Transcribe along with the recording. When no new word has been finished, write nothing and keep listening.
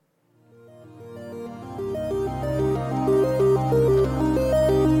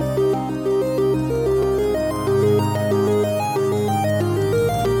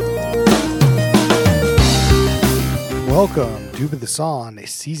Welcome to the Song,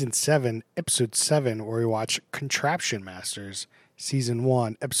 Season 7, Episode 7, where we watch Contraption Masters, Season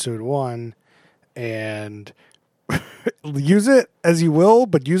 1, Episode 1, and use it as you will,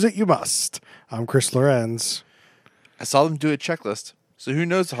 but use it you must. I'm Chris Lorenz. I saw them do a checklist, so who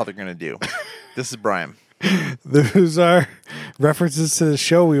knows how they're going to do. This is Brian. Those are references to the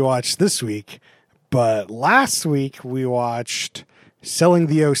show we watched this week, but last week we watched Selling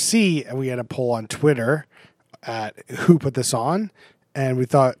the OC, and we had a poll on Twitter at Who Put This On, and we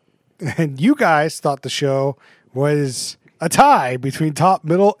thought, and you guys thought the show was a tie between top,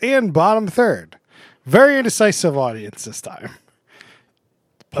 middle, and bottom third. Very indecisive audience this time.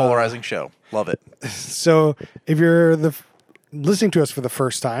 Polarizing show. Love it. So if you're listening to us for the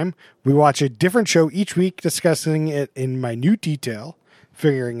first time, we watch a different show each week, discussing it in minute detail,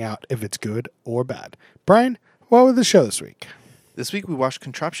 figuring out if it's good or bad. Brian, what was the show this week? This week we watched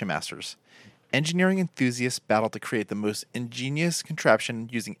Contraption Masters. Engineering enthusiasts battle to create the most ingenious contraption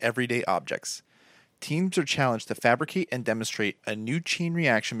using everyday objects. Teams are challenged to fabricate and demonstrate a new chain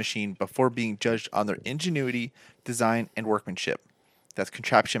reaction machine before being judged on their ingenuity, design, and workmanship. That's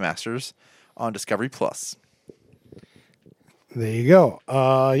Contraption Masters on Discovery Plus. There you go.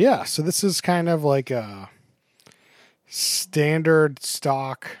 Yeah, so this is kind of like a standard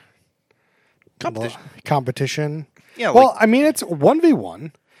stock competition. Yeah. Well, I mean, it's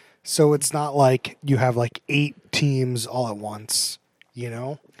 1v1, so it's not like you have like 8 teams all at once, you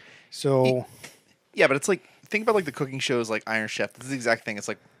know? So... Yeah, but it's like, think about like the cooking shows like Iron Chef. This is the exact thing. It's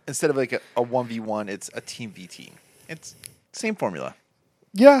like, instead of like a 1v1, it's a team v team. It's same formula.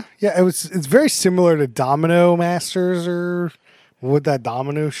 Yeah, it's very similar to Domino Masters, or what that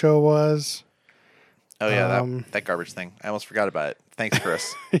Domino show was. Oh yeah, that garbage thing. I almost forgot about it. Thanks,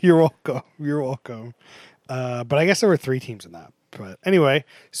 Chris. You're welcome. But I guess there were 3 teams in that. But anyway,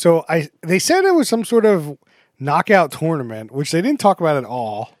 so they said it was some sort of knockout tournament, which they didn't talk about at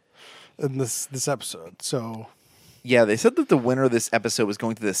all in this episode. So yeah, they said that the winner of this episode was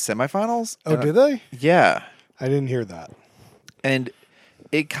going to the semifinals. Oh, did they? Yeah. I didn't hear that. And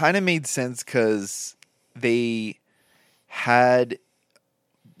it kind of made sense because they had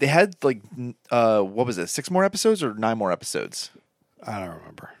like what was it, 6 more episodes or 9 more episodes? I don't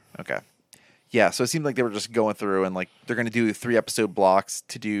remember. Okay. Yeah, so it seemed like they were just going through and like they're going to do 3 episode blocks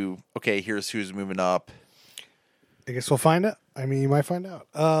to do, okay, here's who's moving up. I guess we'll find out. I mean, you might find out.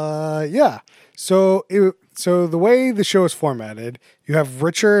 Yeah. So the way the show is formatted, you have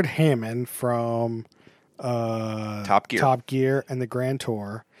Richard Hammond from Top Gear and the Grand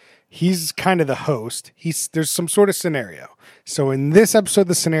Tour. He's kind of the host. There's some sort of scenario. So in this episode,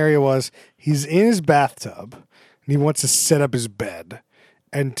 the scenario was he's in his bathtub and he wants to set up his bed.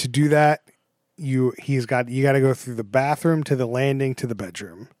 And to do that, you got to go through the bathroom to the landing to the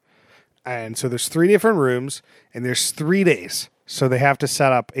bedroom. And so there's 3 different rooms, and there's 3 days. So they have to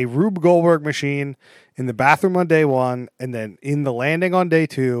set up a Rube Goldberg machine in the bathroom on day 1, and then in the landing on day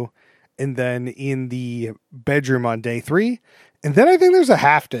 2, and then in the bedroom on day 3. And then I think there's a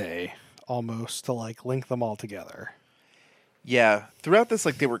half day almost to like link them all together. Yeah. Throughout this,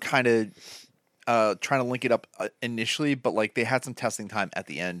 like they were kind of trying to link it up initially, but like they had some testing time at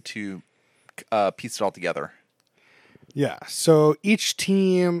the end to piece it all together. Yeah, so each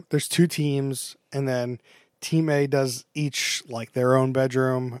team, there's 2 teams, and then Team A does each like their own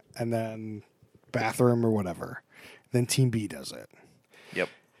bedroom and then bathroom or whatever. Then Team B does it. Yep.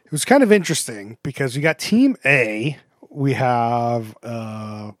 It was kind of interesting because we got Team A, we have,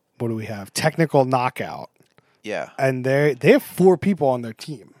 what do we have? Technical Knockout. Yeah. And they have 4 people on their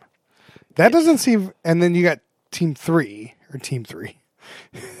team. That doesn't seem, and then you got Team 3, or Team 3.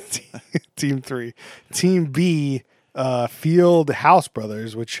 Team 3. Team B, Field House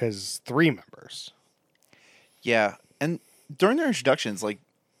Brothers, which has 3 members. Yeah, and during their introductions, like,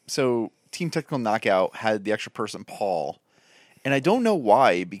 so Team Technical Knockout had the extra person, Paul, and I don't know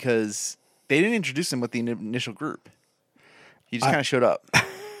why, because they didn't introduce him with the initial group. He just kind of showed up.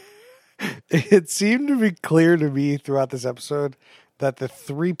 It seemed to be clear to me throughout this episode that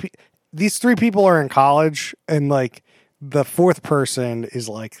these 3 people are in college, and like the 4th person is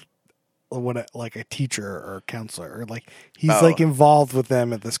like a teacher or counselor, or like he's like involved with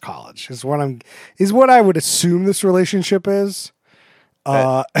them at this college is what I would assume this relationship is.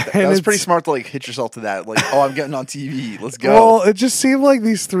 That was pretty smart to like hit yourself to that. Like, oh, I'm getting on TV. Let's go. Well, it just seemed like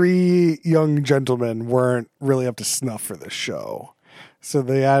these 3 young gentlemen weren't really up to snuff for this show. So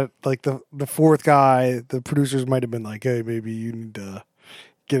they had like the 4th guy, the producers might have been like, hey, maybe you need to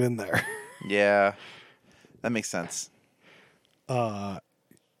get in there. Yeah, that makes sense.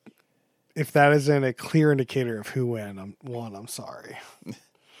 If that isn't a clear indicator of who won, I'm sorry.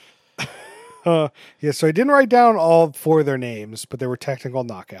 Yeah, so I didn't write down all four of their names, but they were technical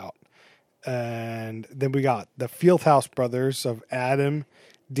knockout. And then we got the Fieldhouse brothers of Adam,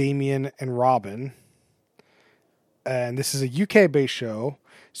 Damien, and Robin. And this is a UK-based show.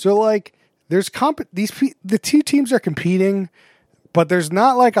 So, like, there's the two teams are competing, but there's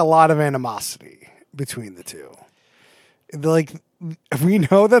not, like, a lot of animosity between the two. Like, we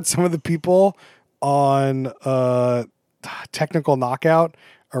know that some of the people on technical knockout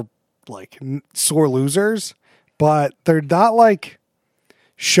are, like, sore losers, but they're not, like,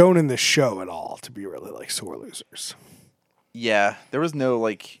 shown in the show at all to be really, like, sore losers. Yeah, there was no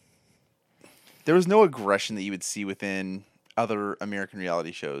aggression that you would see within other American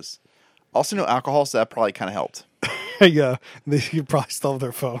reality shows. Also, no alcohol, so that probably kind of helped. Yeah, you probably still have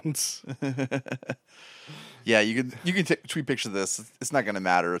their phones. Yeah, you can tweet pictures of this. It's not going to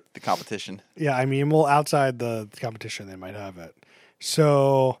matter the competition. Yeah, I mean, well, outside the competition, they might have it.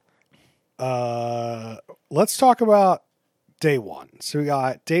 So, let's talk about day one. So we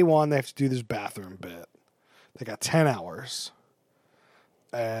got day one. They have to do this bathroom bit. They got 10 hours,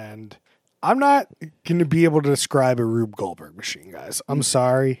 and I'm not going to be able to describe a Rube Goldberg machine, guys. I'm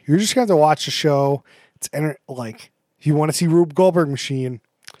sorry. You're just going to have to watch the show. It's like, if you want to see Rube Goldberg machine,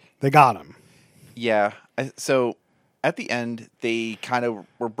 they got him. Yeah. So at the end, they kind of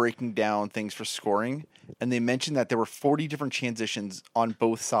were breaking down things for scoring, and they mentioned that there were 40 different transitions on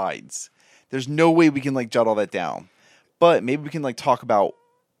both sides. There's no way we can, like, jot all that down. But maybe we can, like, talk about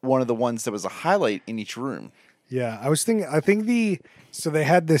one of the ones that was a highlight in each room. Yeah, so they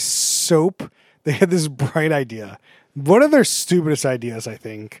had this soap. They had this bright idea. One of their stupidest ideas, I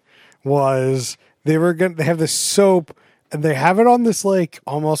think, was they have this soap and they have it on this, like,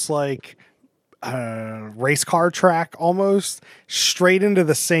 almost like race car track, almost straight into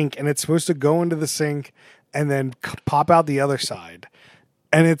the sink, and it's supposed to go into the sink and then pop out the other side.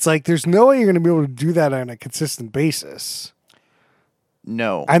 And it's like, there's no way you're going to be able to do that on a consistent basis.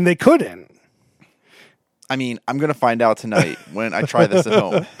 No. And they couldn't. I mean, I'm going to find out tonight when I try this at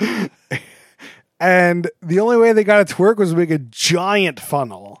home. And the only way they got it to work was to make a giant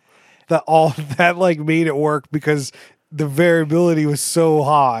funnel that like made it work because the variability was so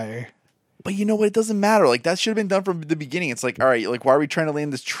high. But you know what? It doesn't matter. Like, that should have been done from the beginning. It's like, all right, like, why are we trying to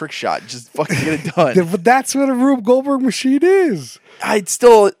land this trick shot? Just fucking get it done. But that's what a Rube Goldberg machine is. It's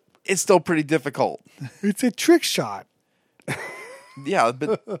still pretty difficult. It's a trick shot. Yeah,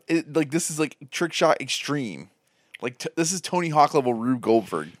 but this is like trick shot extreme. Like, this is Tony Hawk level Rube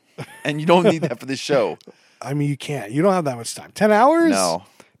Goldberg, and you don't need that for this show. I mean, you can't. You don't have that much time. 10 hours? No.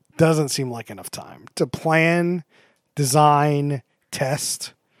 Doesn't seem like enough time to plan, design,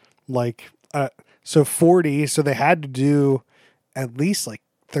 test. Like, so 40. So they had to do at least like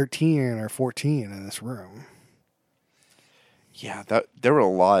 13 or 14 in this room. Yeah, there were a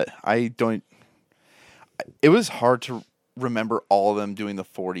lot. It was hard to remember all of them doing the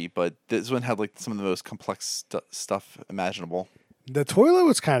 40, but this one had like some of the most complex stuff imaginable. The toilet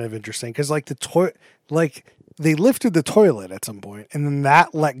was kind of interesting because like they lifted the toilet at some point and then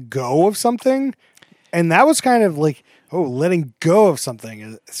that let go of something, and that was kind of like, oh, letting go of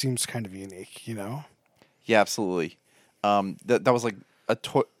something seems kind of unique, you know? Yeah, absolutely. That was like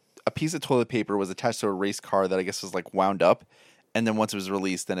a piece of toilet paper was attached to a race car that I guess was like wound up, and then once it was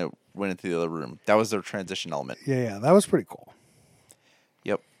released, then it went into the other room. That was their transition element. Yeah, that was pretty cool.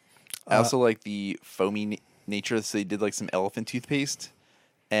 Yep. I also like the foamy nature. So they did like some elephant toothpaste,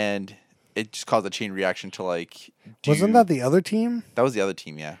 and it just caused a chain reaction to like. Wasn't that the other team? That was the other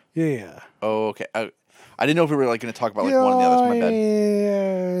team, yeah. Yeah. Oh, okay. I didn't know if we were like going to talk about like one of the others. My bad.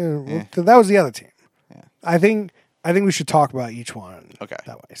 Yeah. Well, that was the other team. Yeah. I think we should talk about each one. Okay.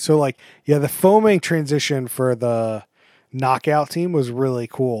 That way. So like, yeah, the foaming transition for the knockout team was really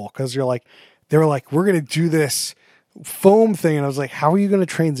cool because they were like, we're going to do this foam thing. And I was like, how are you going to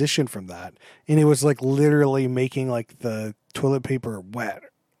transition from that? And it was like literally making like the toilet paper wet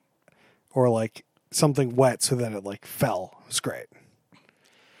or like something wet so that it like fell. It was great.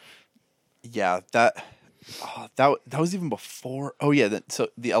 Yeah, that was even before. Oh yeah, so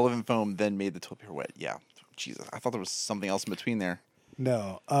the elephant foam then made the toilet paper wet. Yeah, Jesus, I thought there was something else in between there.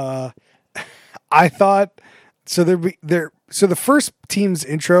 No, I thought so. So the first team's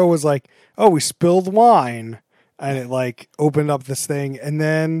intro was like, "Oh, we spilled wine," and it like opened up this thing, and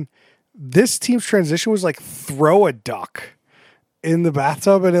then this team's transition was like throw a duck in the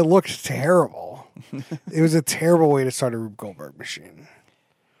bathtub, and it looked terrible. It was a terrible way to start a Rube Goldberg machine.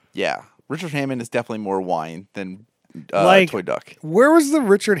 Yeah. Richard Hammond is definitely more wine than Toy Duck. Where was the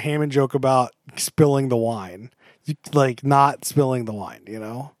Richard Hammond joke about spilling the wine? Like, not spilling the wine, you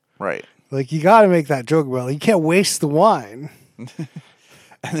know? Right. Like, you got to make that joke about it. You can't waste the wine.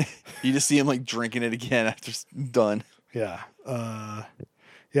 You just see him like drinking it again after it's done. Yeah.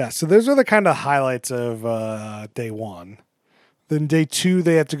 Yeah. So those are the kind of highlights of day one. Then day two,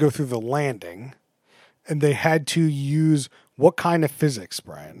 they had to go through the landing, and they had to use what kind of physics,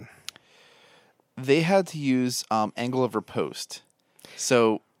 Brian? They had to use angle of riposte.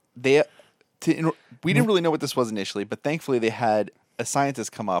 So we didn't really know what this was initially, but thankfully they had a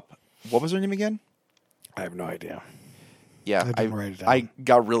scientist come up. What was her name again? I have no idea. Yeah, I didn't write it down. I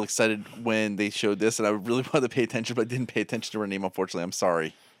got real excited when they showed this, and I really wanted to pay attention, but I didn't pay attention to her name, unfortunately. I'm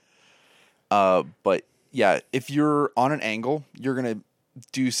sorry. But yeah, if you're on an angle, you're going to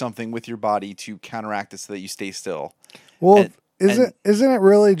do something with your body to counteract it so that you stay still. Well, isn't it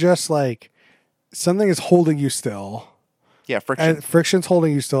really just like something is holding you still? Yeah, friction. And friction's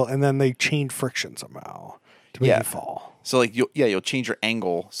holding you still, and then they change friction somehow to make you fall. So like you'll change your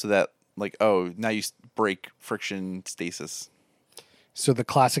angle so that like now you break friction stasis. So the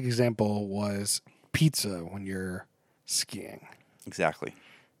classic example was pizza when you're skiing. Exactly.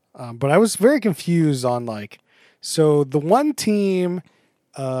 But I was very confused on so the one team,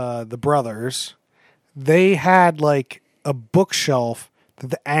 the brothers, they had like a bookshelf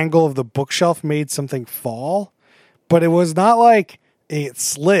that the angle of the bookshelf made something fall, but it was not like it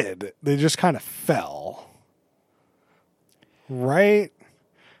slid. They just kind of fell. Right?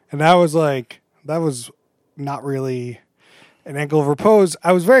 And that was not really an angle of repose.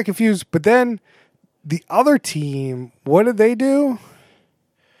 I was very confused, but then the other team, what did they do?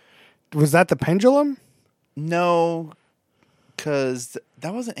 Was that the pendulum? No, because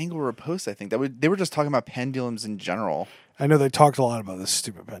that wasn't angle of repose, I think. They were just talking about pendulums in general. I know they talked a lot about this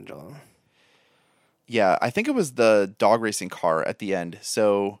stupid pendulum. Yeah, I think it was the dog racing car at the end.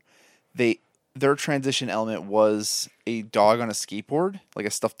 So their transition element was a dog on a skateboard, like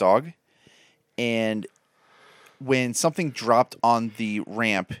a stuffed dog. And when something dropped on the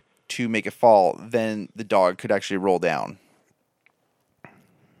ramp to make it fall, then the dog could actually roll down.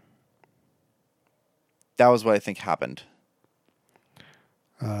 That was what I think happened.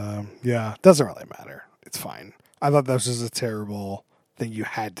 Yeah, doesn't really matter. It's fine. I thought that was just a terrible thing you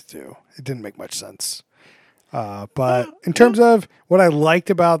had to do. It didn't make much sense. But in terms of what I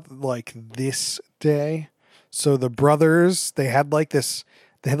liked about this day, so the brothers, they had like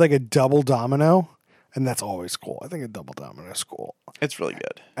a double domino, and that's always cool. I think a double domino is cool. It's really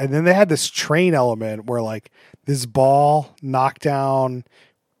good. And then they had this train element where this ball knocked down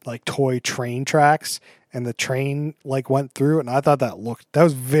toy train tracks, and the train went through it, and I thought that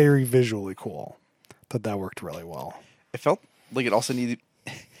was very visually cool. Thought that worked really well. It felt like it also needed.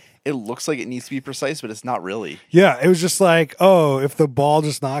 It looks like it needs to be precise, but it's not really. Yeah, it was just if the ball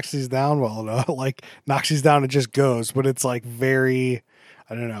just knocks these down well enough, knocks these down, it just goes. But it's very,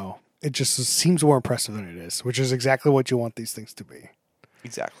 I don't know. It just seems more impressive than it is, which is exactly what you want these things to be.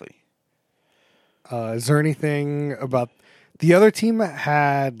 Exactly. Is there anything about the other team that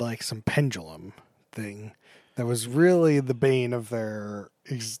had some pendulum thing that was really the bane of their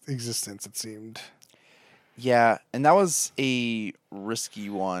existence, it seemed? Yeah, and that was a risky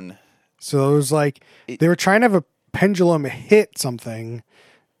one. So it was they were trying to have a pendulum hit something,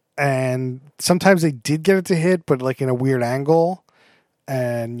 and sometimes they did get it to hit, but in a weird angle.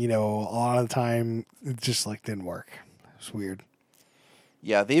 And, a lot of the time it just didn't work. It was weird.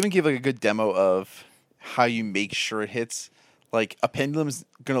 Yeah, they even gave a good demo of how you make sure it hits. A pendulum's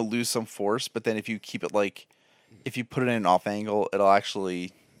going to lose some force, but then if you keep it if you put it in an off angle, it'll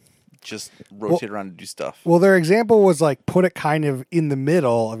actually just rotate around and do stuff. Well, their example was put it kind of in the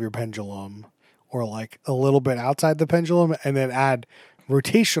middle of your pendulum, or a little bit outside the pendulum, and then add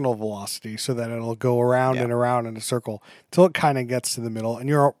rotational velocity so that it'll go around and around in a circle till it kind of gets to the middle, and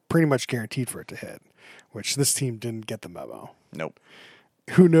you're pretty much guaranteed for it to hit, which this team didn't get the memo. Nope.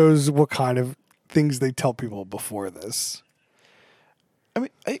 Who knows what kind of things they tell people before this. I mean,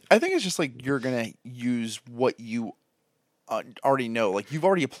 I think it's just you're going to use what you already know. You've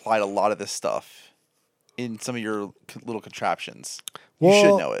already applied a lot of this stuff in some of your little contraptions. You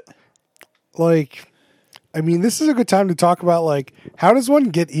should know it. This is a good time to talk about how does one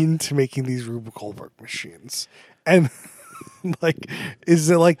get into making these Rube Goldberg machines? And is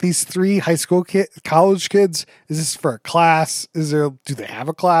it these three high school college kids? Is this for a class? Do they have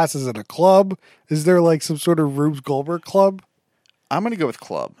a class? Is it a club? Is there some sort of Rube Goldberg club? I'm going to go with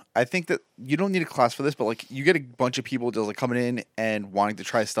club. I think that you don't need a class for this, but you get a bunch of people just coming in and wanting to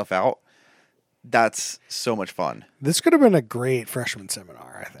try stuff out. That's so much fun. This could have been a great freshman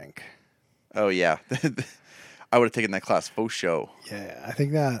seminar, I think. Oh, yeah. I would have taken that class for show. Yeah, I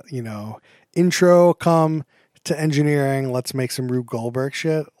think that, intro, come to engineering, let's make some Rube Goldberg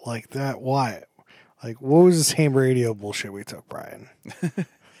shit like that. Why? Like, what was this ham radio bullshit we took, Brian?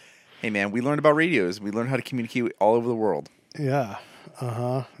 Hey, man, we learned about radios. We learned how to communicate all over the world. Yeah.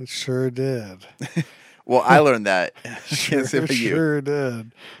 It sure did. Well, I learned that. I can't say for you. Sure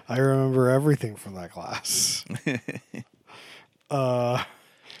did. I remember everything from that class.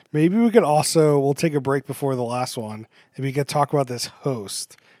 Maybe we could also, we'll take a break before the last one, and we could talk about this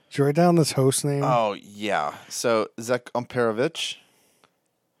host. Did you write down this host name? Oh, yeah. So, Zek Omperovich.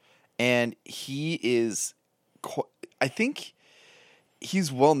 And he is, I think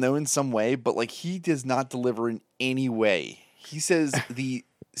he's well known in some way, but like he does not deliver in any way. He says the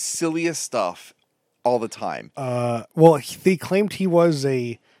silliest stuff all the time. They claimed he was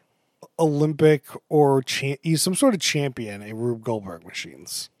a Olympic or he's some sort of champion at Rube Goldberg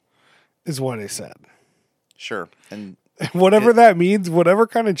machines, is what they said. Sure. And whatever that means, whatever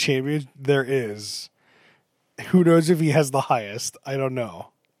kind of champion there is, who knows if he has the highest? I don't know.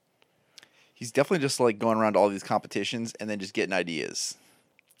 He's definitely just like going around to all these competitions and then just getting ideas.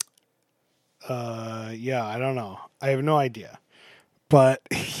 Yeah, I don't know. I have no idea. But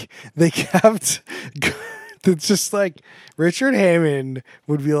they kept, it's just like Richard Hammond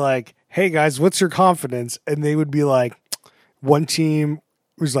would be like, hey guys, what's your confidence? And they would be like, one team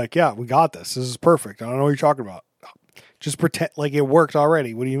was like, yeah, we got this. This is perfect. I don't know what you're talking about. Just pretend like it worked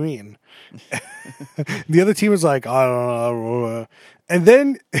already. What do you mean? The other team was like, I don't know. And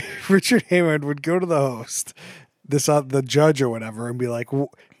then Richard Hammond would go to the host, the judge or whatever, and be like,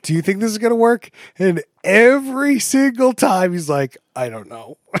 do you think this is going to work? And every single time he's like, I don't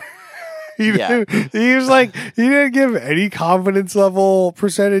know. He was like, he didn't give any confidence level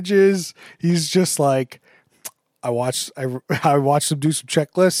percentages. He's just like, I watched him do some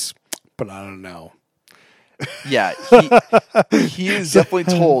checklists, but I don't know. Yeah, he is definitely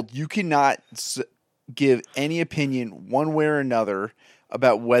told you cannot give any opinion one way or another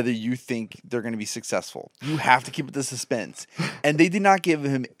about whether you think they're going to be successful. You have to keep it the suspense. And they did not give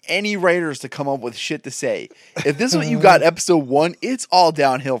him any writers to come up with shit to say. If this is what you got episode 1, it's all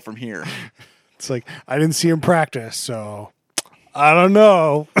downhill from here. It's like, I didn't see him practice, so I don't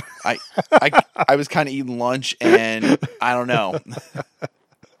know. I was kind of eating lunch and I don't know.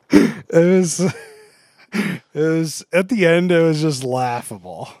 It was at the end, it was just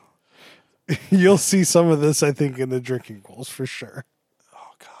laughable. You'll see some of this, I think, in the drinking goals for sure.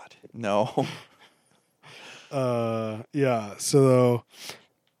 Oh God, no. Yeah. So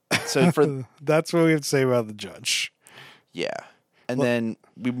for that's what we have to say about the judge. Yeah, and then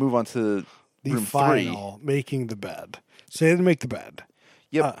we move on to the room final 3, making the bed. So they had to make the bed.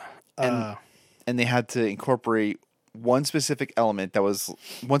 Yep, and they had to incorporate one specific item that was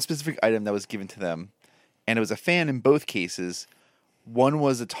given to them, and it was a fan in both cases. One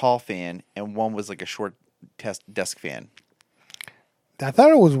was a tall fan, and one was like a short desk fan. I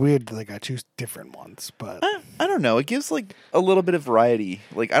thought it was weird that I choose different ones, but I don't know. It gives like a little bit of variety.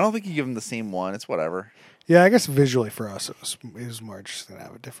 Like I don't think you give them the same one. It's whatever. Yeah, I guess visually for us, it was more interesting to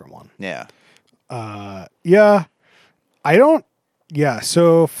have a different one. Yeah. Yeah. I don't. Yeah.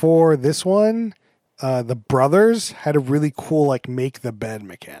 So for this one, the brothers had a really cool like make the bed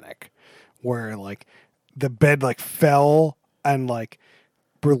mechanic, where like the bed like fell and like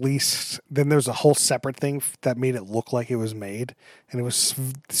released. Then there's a whole separate thing that made it look like it was made, and it was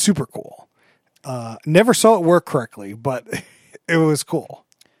super cool. Never saw it work correctly, but it was cool.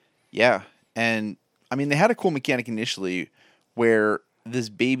 Yeah, and I mean they had a cool mechanic initially where this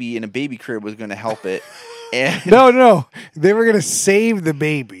baby in a baby crib was going to help it. And No, they were going to save the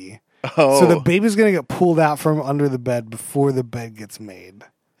baby. Oh. So the baby's going to get pulled out from under the bed before the bed gets made.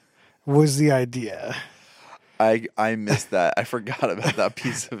 Was the idea. I missed that. I forgot about that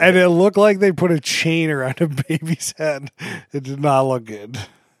piece of it. And it looked like they put a chain around a baby's head. It did not look good.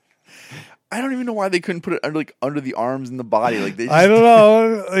 I don't even know why they couldn't put it under the arms and the body. Like they just, I don't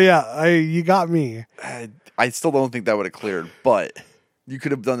know. Yeah, you got me. I still don't think that would have cleared, but you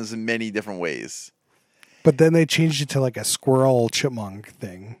could have done this in many different ways. But then they changed it to like a squirrel chipmunk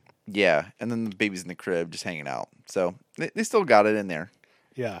thing. Yeah, and then the baby's in the crib just hanging out. So they still got it in there.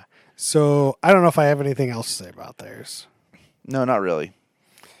 Yeah. So I don't know if I have anything else to say about theirs. No, not really.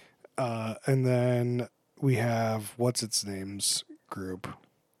 And then we have what's its name's group.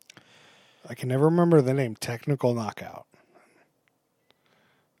 I can never remember the name. Technical Knockout.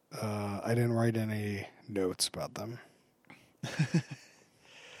 I didn't write any notes about them.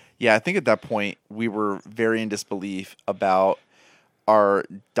 Yeah, I think at that point we were very in disbelief about our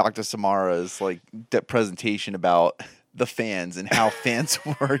Dr. Samara's presentation about the fans and how fans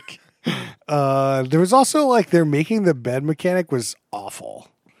work. There was also like they're making the bed mechanic was awful.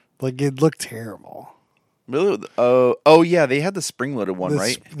 Like it looked terrible. Really? Oh yeah, they had the spring-loaded one,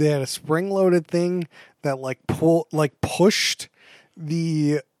 right? They had a spring-loaded thing that pushed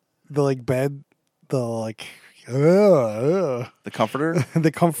the like bed, The comforter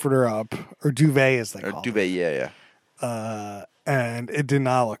the comforter up, or duvet as they or call duvet? Yeah. it. And it did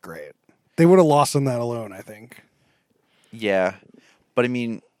not look great. They would have lost on that alone, I think. Yeah, but I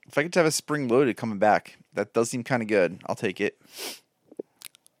mean, if I could have a spring-loaded coming back, that does seem kind of good. I'll take it.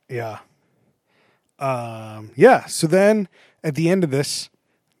 Yeah. Yeah. So then at the end of this,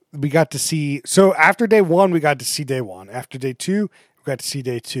 we got to see. So after day 1, we got to see day 1. After day 2, we got to see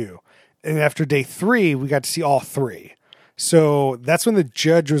day 2. And after day 3, we got to see all 3. So that's when the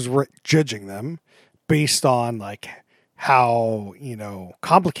judge was judging them based on like how,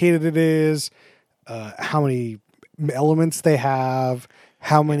 complicated it is, how many elements they have,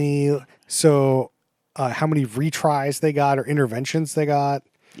 how many retries they got or interventions they got.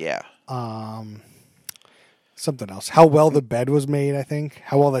 Yeah. Something else. How well the bed was made, I think.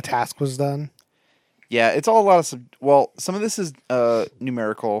 How well the task was done. Yeah, it's all a lot of some of this is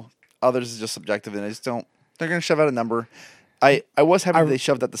numerical, others is just subjective, and they're going to shove out a number. I was happy they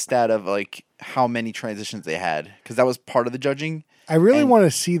shoved out the stat of like how many transitions they had, because that was part of the judging. I really want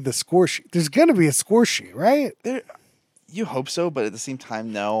to see the score sheet. There's going to be a score sheet, right? You hope so, but at the same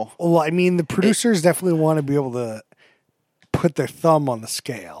time, no. Well, I mean, the producers definitely want to be able to put their thumb on the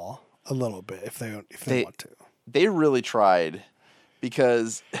scale a little bit if they want to. They really tried,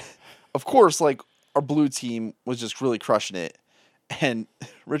 because, of course, like our blue team was just really crushing it, and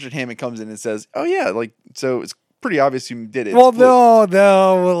Richard Hammond comes in and says, "Oh yeah, like so it's pretty obvious you did it." Well, no.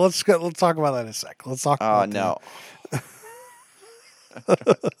 Well, let's talk about that in a sec. Let's talk. Oh no.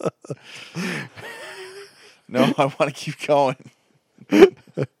 No, I want to keep going.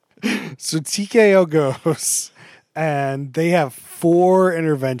 So TKO goes, and they have 4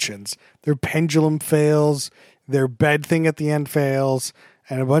 interventions. Their pendulum fails, their bed thing at the end fails,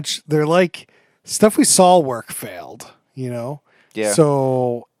 and they're like stuff we saw work failed, Yeah.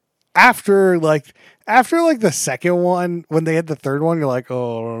 So after the second one, when they had the third one, you're like,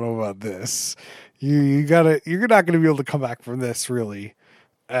 oh, I don't know about this. You're not gonna be able to come back from this, really.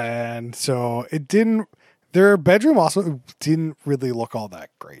 And so it didn't. Their bedroom also didn't really look all that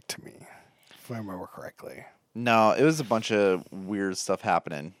great to me, if I remember correctly. No, it was a bunch of weird stuff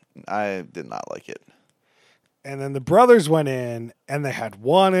happening. I did not like it. And then the brothers went in and they had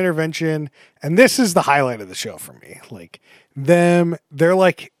 1 intervention. And this is the highlight of the show for me. Like they're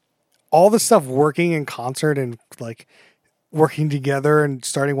like all the stuff working in concert and like working together and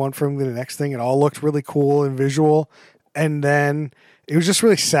starting one from the next thing. It all looked really cool and visual. And then it was just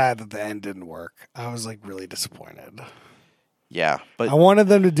really sad that the end didn't work. I was like really disappointed. Yeah, but I wanted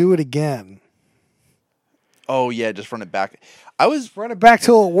them to do it again. Oh yeah, just run it back. Run it back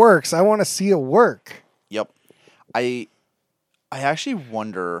till it works. I want to see it work. Yep. I actually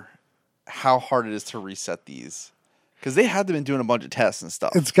wonder how hard it is to reset these, because they had to been doing a bunch of tests and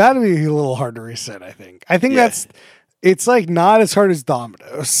stuff. It's got to be a little hard to reset. I think it's like not as hard as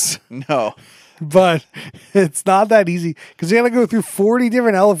Dominoes. No. But it's not that easy because you got to go through 40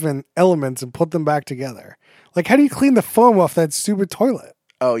 different elements and put them back together. Like, how do you clean the foam off that stupid toilet?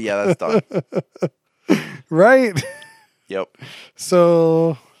 Oh, yeah, that's done. Right? Yep.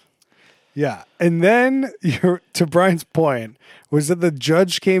 So, yeah. And then, to Brian's point, was that the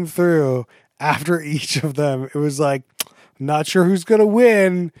judge came through after each of them. It was like, not sure who's going to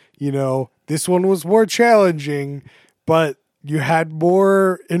win. This one was more challenging, but you had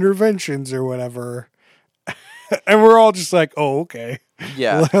more interventions or whatever. And we're all just like, oh, okay.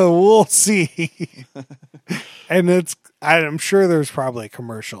 Yeah. We'll see. And I'm sure there's probably a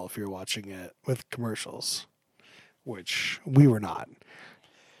commercial if you're watching it with commercials, which we were not.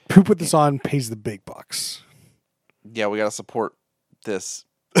 Who put this on pays the big bucks. Yeah, we got to support this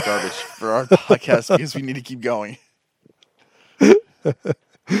garbage for our podcast because we need to keep going.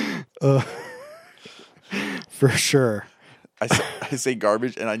 For sure. I say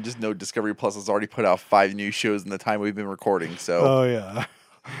garbage, and I just know Discovery Plus has already put out 5 new shows in the time we've been recording. So, oh yeah,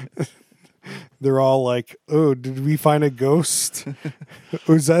 they're all like, "Oh, did we find a ghost?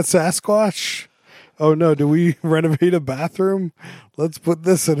 Was that Sasquatch? Oh no, did we renovate a bathroom? Let's put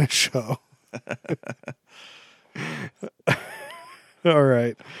this in a show." All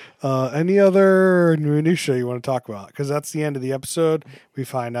right. Any other minutia you want to talk about? Because that's the end of the episode. We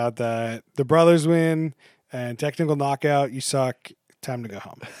find out that the brothers win. And technical knockout, you suck. Time to go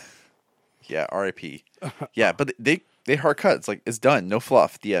home. Yeah, R.I.P. Yeah, but they hard cut. It's like, it's done. No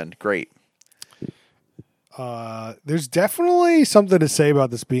fluff. The end. Great. There's definitely something to say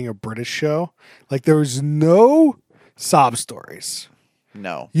about this being a British show. Like, there was no sob stories.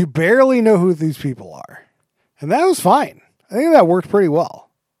 No. You barely know who these people are. And that was fine. I think that worked pretty well.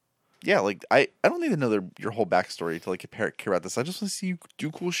 Yeah, like I don't need to know your whole backstory to like care about this. I just want to see you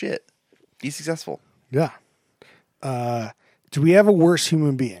do cool shit, be successful. Yeah. Do we have a worse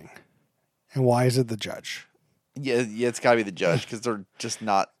human being? And why is it the judge? Yeah, it's got to be the judge because they're just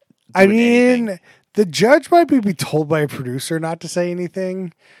not. I Doing mean, anything. the judge might be told by a producer not to say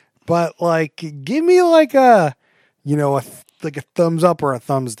anything, but like, give me like a, like a thumbs up or a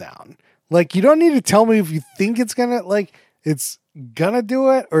thumbs down. Like, you don't need to tell me if you think it's gonna do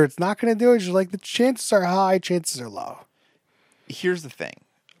it or it's not gonna do it. You're like, the chances are high, chances are low. Here's the thing.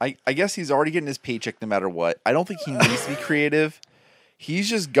 I guess he's already getting his paycheck no matter what. I don't think he needs to be creative. He's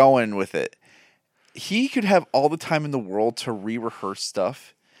just going with it. He could have all the time in the world to re-rehearse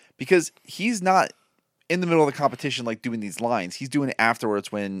stuff because he's not in the middle of the competition like doing these lines. He's doing it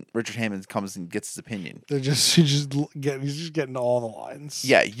afterwards when Richard Hammond comes and gets his opinion. He's just getting all the lines.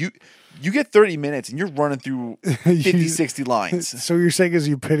 Yeah, you get 30 minutes and you're running through 50, 60 lines. So you're saying is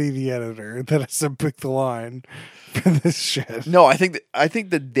you pity the editor that has to pick the line for this shit. No, I think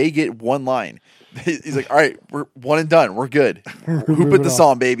that they get one line. He's like, all right, we're one and done. We're good. Who put this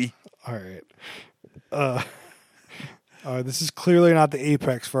on, baby? All right. This is clearly not the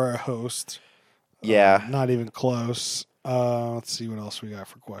apex for our host. Yeah. Not even close. Let's see what else we got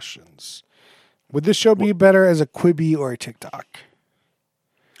for questions. Would this show be better as a Quibi or a TikTok?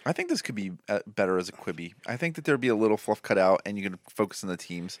 I think this could be better as a Quibi. I think that there'd be a little fluff cut out and you could focus on the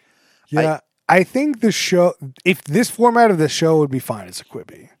teams. Yeah, I think the show, if this format of the show would be fine as a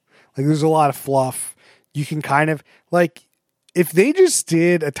Quibi. Like, there's a lot of fluff. You can kind of, like, if they just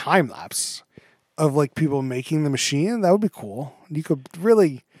did a time lapse of, like, people making the machine, that would be cool. You could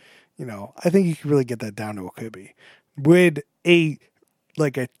really, I think you could really get that down to a Quibi. Would a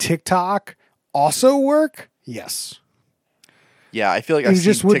TikTok also work? Yes. Yeah, I feel like I've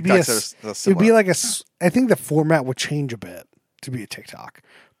seen TikToks that are similar. It'd be like I think the format would change a bit to be a TikTok.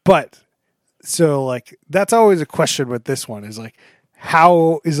 But, so, like, that's always a question with this one is, like,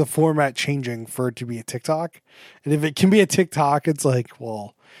 how is the format changing for it to be a TikTok? And if it can be a TikTok, it's like,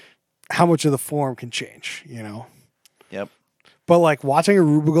 well, how much of the form can change, Yep. But like watching a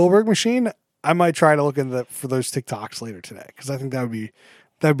Rube Goldberg machine, I might try to look for those TikToks later today because I think that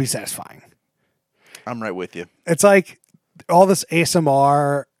would be satisfying. I'm right with you. It's like all this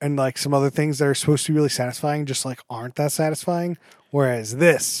ASMR and like some other things that are supposed to be really satisfying just like aren't that satisfying. Whereas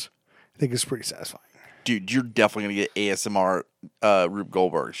this, I think, is pretty satisfying. Dude, you're definitely going to get ASMR Rube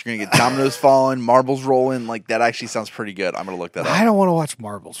Goldberg. You're going to get dominoes falling, marbles rolling. Like, that actually sounds pretty good. I'm going to look that up. I don't want to watch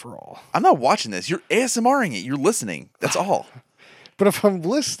marbles roll. I'm not watching this. You're ASMRing it. You're listening. That's all. But if I'm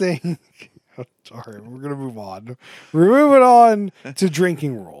listening... Sorry, we're going to move on. We're moving on to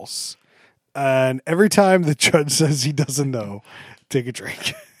drinking rules. And every time the judge says he doesn't know, take a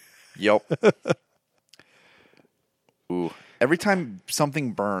drink. Yep. Ooh. Every time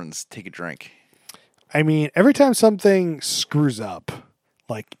something burns, take a drink. I mean, every time something screws up,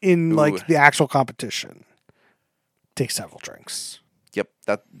 like in like the actual competition, take several drinks. Yep,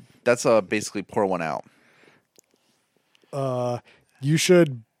 that's basically pour one out. You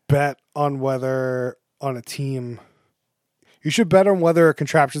should bet on whether on a team. You should bet on whether a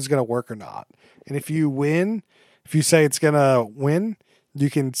contraption is going to work or not. And if you win, if you say it's going to win, you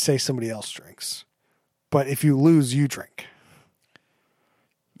can say somebody else drinks. But if you lose, you drink.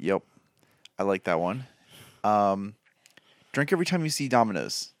 Yep. I like that one. Drink every time you see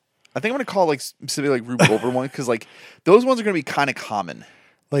dominoes. I think I'm going to call like specifically like Rube Goldberg one because like those ones are going to be kind of common.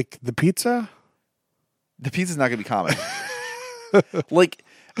 Like the pizza? The pizza's not going to be common. Like,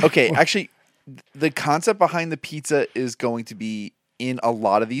 okay, actually, the concept behind the pizza is going to be in a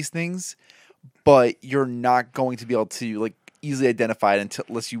lot of these things, but you're not going to be able to like easily identify it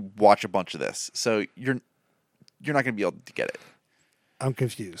unless you watch a bunch of this. So you're not going to be able to get it. I'm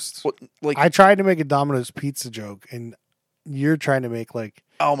confused. Well, like I tried to make a Domino's pizza joke, and you're trying to make like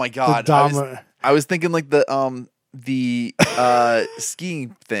oh my god, I was thinking like the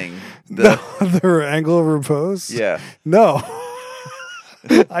skiing thing, the angle of repose. Yeah, no,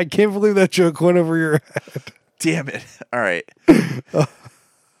 I can't believe that joke went over your head. Damn it! All right,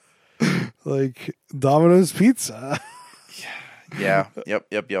 like Domino's pizza. Yeah.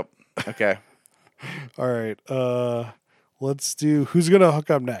 Yep. Okay. All right. Let's do who's gonna hook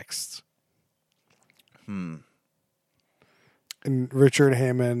up next. And Richard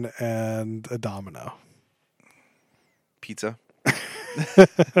Hammond and a domino. Pizza. I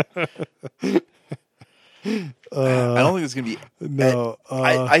don't think it's gonna be. No.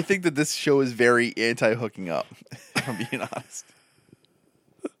 I think that this show is very anti-hooking up. If I'm being honest.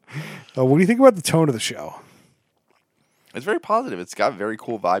 What do you think about the tone of the show? It's very positive. It's got a very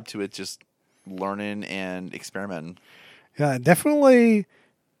cool vibe to it. Just learning and experimenting. Yeah, definitely.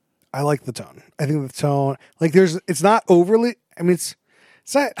 I like the tone. I think the tone, like, it's not overly. I mean, it's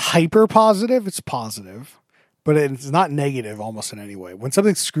not hyper positive. It's positive, but it's not negative almost in any way. When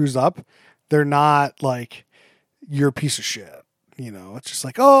something screws up, they're not like, you're a piece of shit. You know, it's just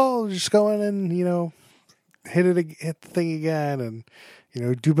like, oh, just go in and, you know, hit the thing again, and, you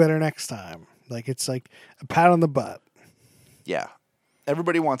know, do better next time. Like, it's like a pat on the butt. Yeah.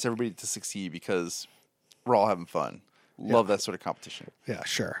 Everybody wants everybody to succeed because we're all having fun. Love that sort of competition. Yeah,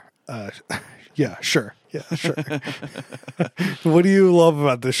 sure. Yeah, sure. Yeah, sure. What do you love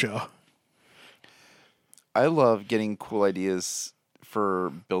about the show? I love getting cool ideas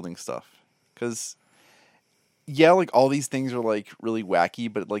for building stuff. Because, yeah, like, all these things are, like, really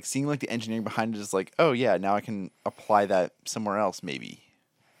wacky, but, like, seeing, like, the engineering behind it is like, oh, yeah, now I can apply that somewhere else, maybe.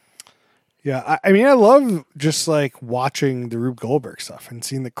 Yeah, I mean, I love just, like, watching the Rube Goldberg stuff and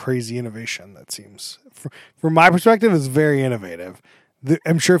seeing the crazy innovation that seems, from my perspective, is very innovative.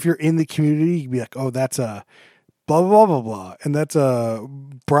 I'm sure if you're in the community, you'd be like, oh, that's a blah, blah, blah, blah, and that's a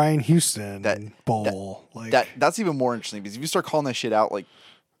Brian Houston bowl. That's even more interesting, because if you start calling that shit out, like,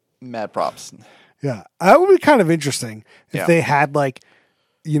 mad props. Yeah, that would be kind of interesting if Yeah. they had, like,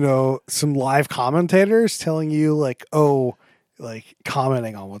 you know, some live commentators telling you, like, oh, like,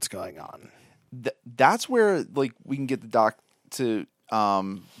 commenting on what's going on. That's where, like, we can get the doc to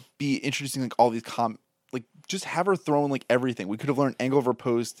be introducing, like, all these like, just have her throw in, like, everything. We could have learned angle of her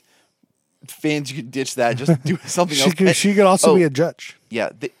post. Fans, you could ditch that. Just do something else. She could also be a judge. Yeah,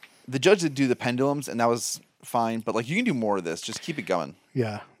 the judge did do the pendulums, and that was fine. But, like, you can do more of this. Just keep it going.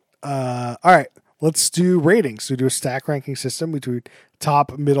 Yeah. All right. Let's do ratings. We do a stack ranking system between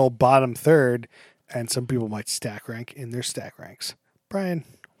top, middle, bottom, third, and some people might stack rank in their stack ranks. Brian,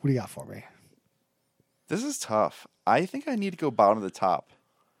 what do you got for me? This is tough. I think I need to go bottom of the top.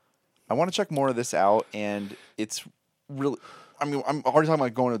 I want to check more of this out, and it's really... I mean, I'm already talking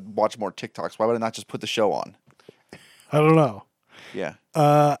about going to watch more TikToks. Why would I not just put the show on? I don't know. Yeah.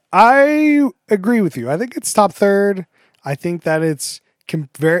 I agree with you. I think it's top third. I think that it's...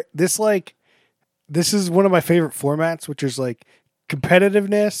 This is one of my favorite formats, which is, like,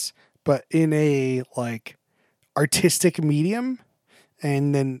 competitiveness, but in a, like, artistic medium.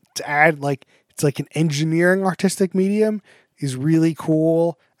 And then to add, like, it's like an engineering artistic medium is really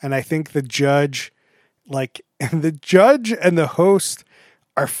cool. And I think the judge and the host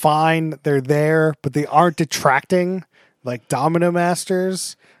are fine. They're there, but they aren't detracting like Domino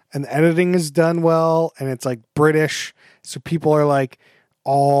Masters. And the editing is done well, and it's, like, British. So people are, like,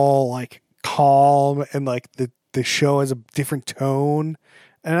 all, like, calm, and, like, the show has a different tone.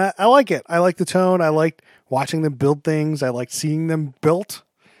 And I like it. I like the tone. I like watching them build things. I like seeing them built,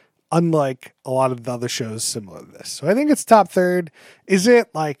 unlike a lot of the other shows similar to this. So I think it's top third. Is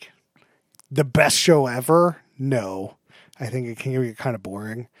it, like, the best show ever? No. I think it can get kind of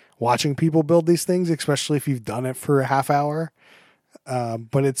boring watching people build these things, especially if you've done it for a half hour.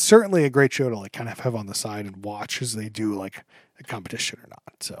 But it's certainly a great show to, like, kind of have on the side and watch as they do, like, a competition or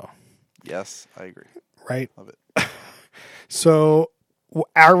not. So, Yes, I agree. right. Love it. So,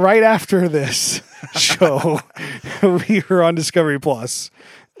 right after this show, we were on Discovery Plus,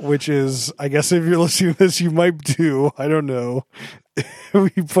 which is, I guess if you're listening to this, you might do. I don't know. We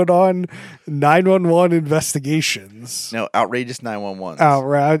put on 911 Investigations. No, Outrageous 911.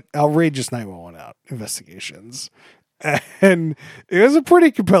 Outrageous 911 Investigations. And it was a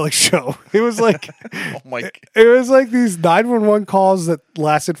pretty compelling show. It was like, Oh my! it was like these 911 calls that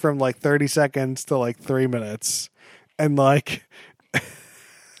lasted from, like, 30 seconds to, like, 3 minutes. And, like,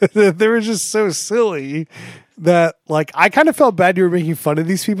 they were just so silly that, like, I kind of felt bad you were making fun of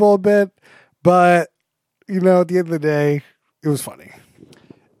these people a bit. But, you know, at the end of the day, it was funny.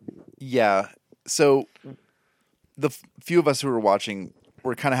 Yeah. So the few of us who were watching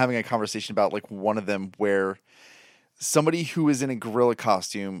were kind of having a conversation about, like, one of them where somebody who was in a gorilla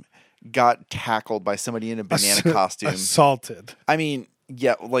costume got tackled by somebody in a banana costume. Assaulted. I mean,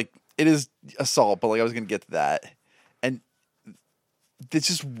 yeah, like, it is assault, but, like, I was going to get to that. And it's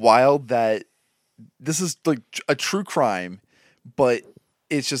just wild that this is, like, a true crime, but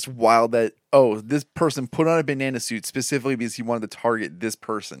it's just wild that, oh, this person put on a banana suit specifically because he wanted to target this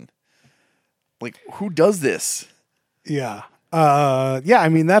person. Like, who does this? Yeah. I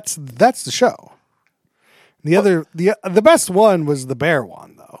mean, that's the show. The best one was the bear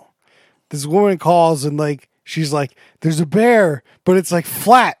one, though. This woman calls and, like, she's like, "There's a bear, but it's, like,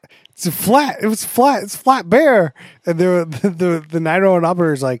 flat. It's flat. It's flat bear." And the 911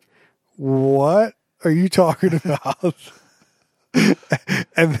 operator is like, "What are you talking about?"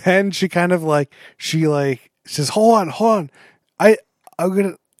 And then she kind of, she says, hold on. I'm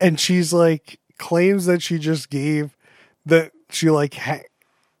gonna, and she's like, claims that she just gave that she like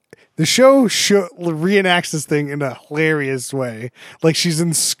the show reenacts this thing in a hilarious way, like she's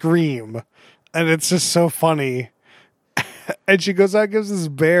in Scream, and it's just so funny. And she goes out and gives this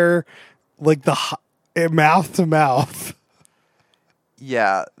bear like the mouth to mouth.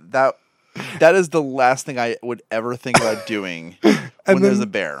 Yeah, that is the last thing I would ever think about doing when there's a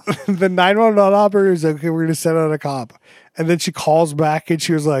bear. The 911 operator is like, okay, we're going to send out a cop. And then she calls back and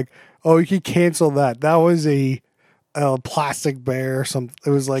she was like, oh, you can cancel that. That was a plastic bear or something. It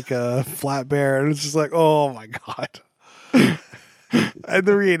was like a flat bear. And it's just like, oh my God. And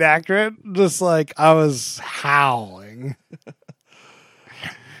the reenactment, just like, I was howling.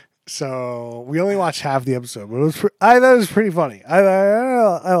 So we only watched half the episode, but I thought it was pretty funny.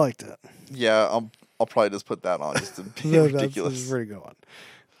 I liked it. Yeah, I'll probably just put that on just to be ridiculous. That's a pretty good one.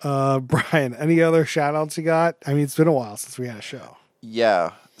 Brian, any other shout outs you got? I mean, it's been a while since we had a show.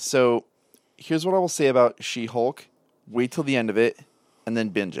 Yeah. So here's what I will say about She-Hulk. Wait till the end of it and then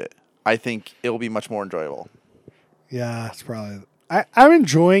binge it. I think it will be much more enjoyable. Yeah, it's probably... I'm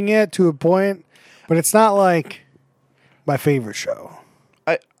enjoying it to a point, but it's not like my favorite show.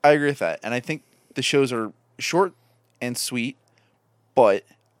 I agree with that. And I think the shows are short and sweet, but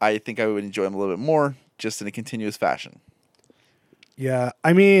I think I would enjoy them a little bit more just in a continuous fashion. Yeah,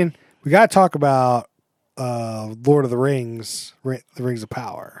 I mean, we got to talk about Lord of the Rings, The Rings of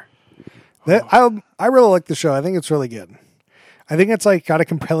Power. I really like the show. I think it's really good. I think it's like got a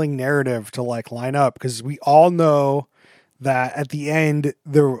compelling narrative to like line up because we all know that at the end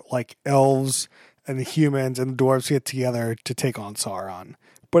they're like elves and the humans and the dwarves get together to take on Sauron.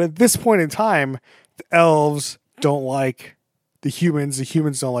 But at this point in time, the elves don't like the humans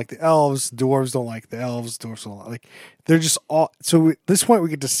don't like the elves, dwarves don't like the elves, dwarves don't like, they're just all, so at this point we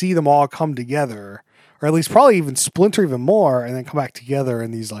get to see them all come together, or at least probably even splinter even more and then come back together in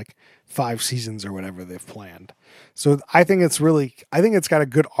these like 5 seasons or whatever they've planned. So I think it's got a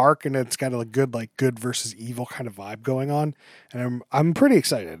good arc and it's got a good like good versus evil kind of vibe going on, and I'm pretty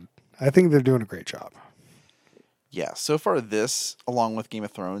excited. I think they're doing a great job. Yeah, so far this, along with Game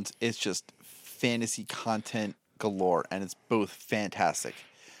of Thrones, it's just fantasy content galore, and it's both fantastic.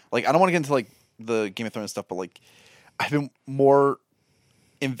 Like, I don't want to get into like the Game of Thrones stuff, but like I've been more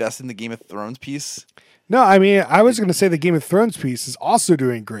invested in the Game of Thrones piece. No, I mean, I was going to say the Game of Thrones piece is also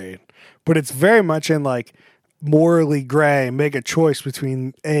doing great, but it's very much in like morally gray, make a choice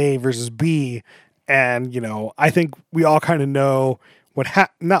between A versus B, and you know, I think we all kind of know what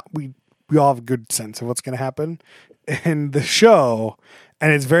we all have a good sense of what's going to happen in the show,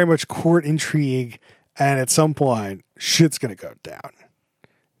 and it's very much court intrigue, and at some point shit's going to go down,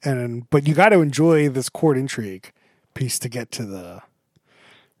 but you got to enjoy this court intrigue piece to get to the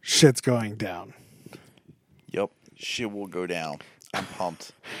shit's going down. Yep, shit will go down. I'm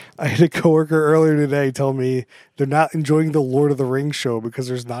pumped. I had a coworker earlier today tell me they're not enjoying the Lord of the Rings show because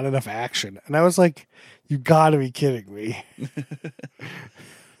there's not enough action, and I was like, you got to be kidding me.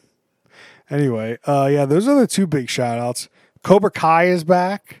 Anyway, yeah, those are the 2 big shout outs. Cobra Kai is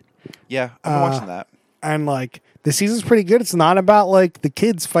back. Yeah, I've been watching that. And like the season's pretty good. It's not about like the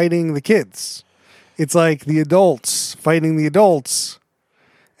kids fighting the kids. It's like the adults fighting the adults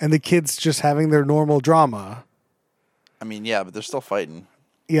and the kids just having their normal drama. I mean, yeah, but they're still fighting.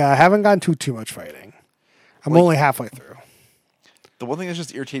 Yeah, I haven't gotten to too much fighting. I'm only halfway through. The one thing that's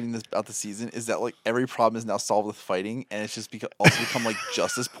just irritating about the season is that like every problem is now solved with fighting, and it's just also become like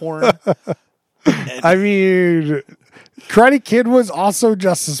justice porn. I mean, Karate Kid was also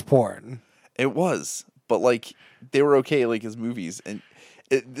justice porn. It was, but like they were okay like as movies, and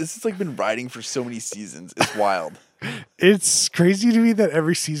this has like been riding for so many seasons. It's wild. It's crazy to me that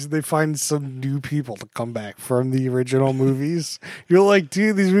every season they find some new people to come back from the original movies. You're like,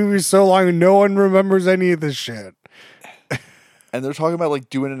 dude, these movies are so long and no one remembers any of this shit. And they're talking about like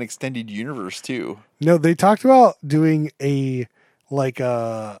doing an extended universe too. No, they talked about doing a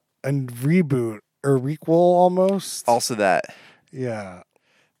reboot or requel almost. Also that. Yeah.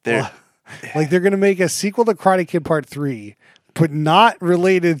 They're like they're going to make a sequel to Karate Kid Part 3, but not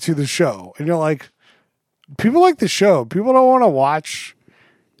related to the show. And you're like, people like the show. People don't want to watch.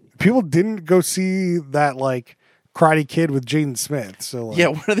 People didn't go see that like Karate Kid with Jaden Smith. So like, yeah,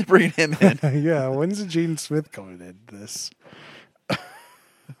 when are they bringing him in? yeah, when's the Jaden Smith coming in this?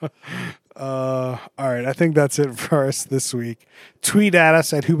 All right, I think that's it for us this week. Tweet at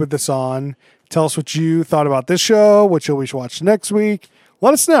us at Who Put This On. Tell us what you thought about this show, what show we should watch next week.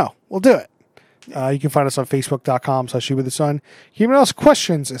 Let us know. We'll do it. You can find us on Facebook.com/WhoPutThisOn. Email us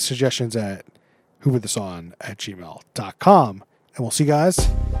questions and suggestions at WhoPutThisOn@gmail.com. And we'll see you guys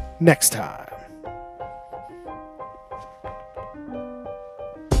next time.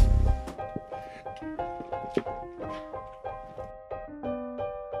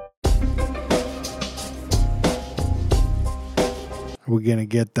 We're going to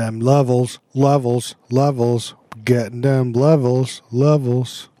get them levels. Getting them levels.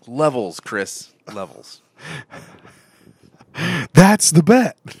 Levels, Chris. Levels. That's the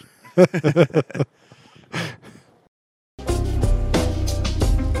bet.